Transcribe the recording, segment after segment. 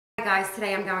Hi guys,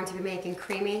 today I'm going to be making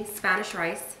creamy Spanish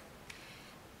rice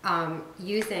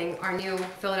using our new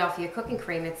Philadelphia cooking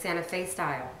cream. It's Santa Fe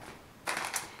style.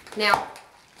 Now,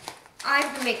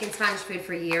 I've been making Spanish food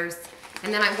for years,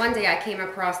 and then one day I came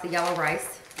across the yellow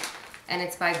rice, and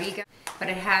it's by Vegan, but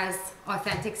it has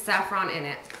authentic saffron in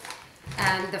it.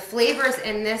 And the flavors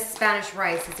in this Spanish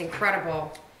rice is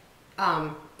incredible.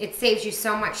 It saves you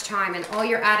so much time, and all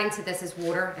you're adding to this is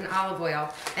water and olive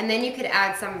oil, and then you could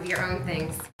add some of your own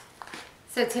things.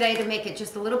 So today, to make it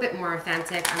just a little bit more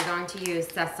authentic, I'm going to use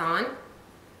sazon,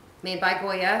 made by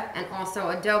Goya, and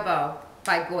also adobo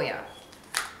by Goya.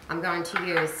 I'm going to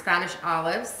use Spanish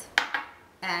olives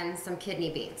and some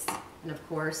kidney beans, and of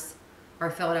course,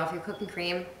 our Philadelphia cooking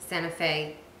cream, Santa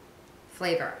Fe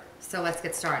flavor. So let's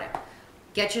get started.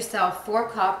 Get yourself 4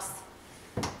 cups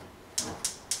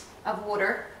of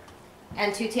water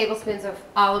and 2 tablespoons of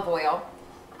olive oil,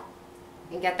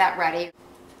 and get that ready.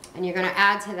 And you're going to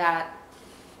add to that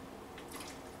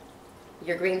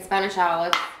your green Spanish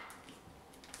olives,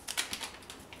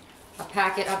 a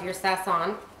packet of your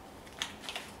sazon,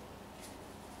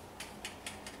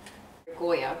 your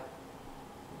Goya,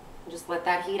 and just let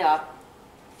that heat up.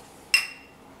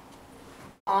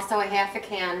 Also a half a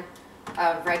can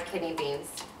of red kidney beans.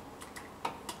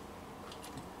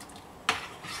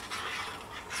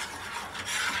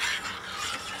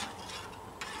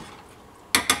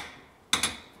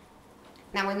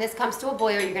 Now when this comes to a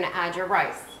boil, you're going to add your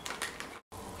rice.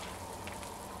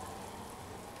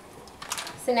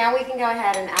 So now we can go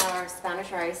ahead and add our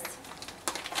Spanish rice.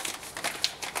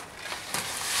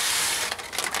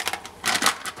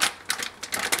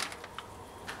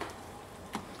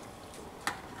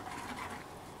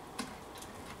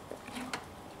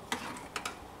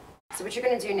 So what you're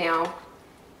going to do now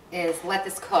is let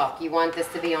this cook. You want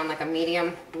this to be on like a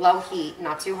medium low heat,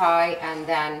 not too high, and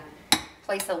then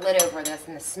place a lid over this,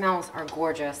 and the smells are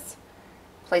gorgeous.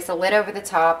 Place a lid over the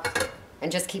top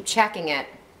and just keep checking it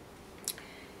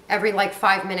every like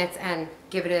 5 minutes and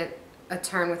give it a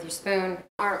turn with your spoon.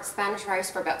 Our Spanish rice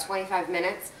for about 25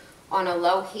 minutes on a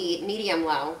low heat, medium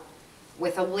low,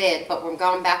 with a lid, but we're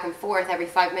going back and forth every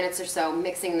 5 minutes or so,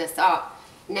 mixing this up.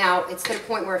 Now it's to the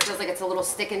point where it feels like it's a little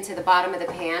sticking to the bottom of the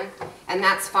pan, and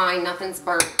that's fine, nothing's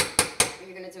burnt. What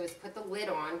you're going to do is put the lid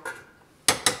on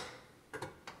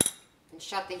and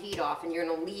shut the heat off, and you're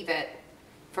going to leave it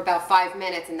for about 5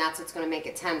 minutes, and that's what's going to make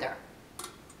it tender.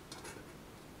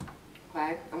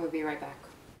 Okay, I'm going to be right back.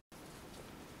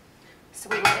 So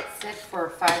we let it sit for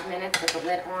 5 minutes with the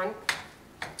lid on,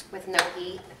 with no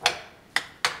heat.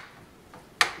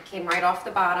 It came right off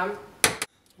the bottom,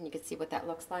 and you can see what that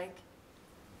looks like.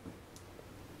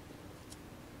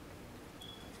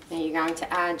 Then you're going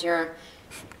to add your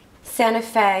Santa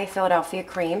Fe Philadelphia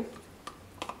cream.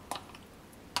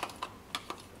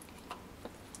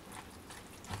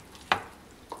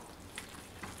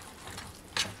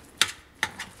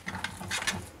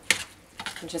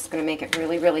 I'm just going to make it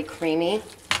really, really creamy.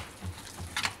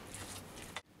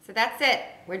 So that's it.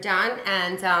 We're done,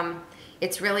 and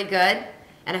it's really good,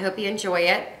 and I hope you enjoy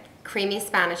it. Creamy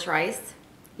Spanish rice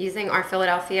using our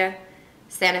Philadelphia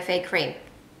Santa Fe cream.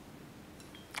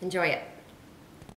 Enjoy it.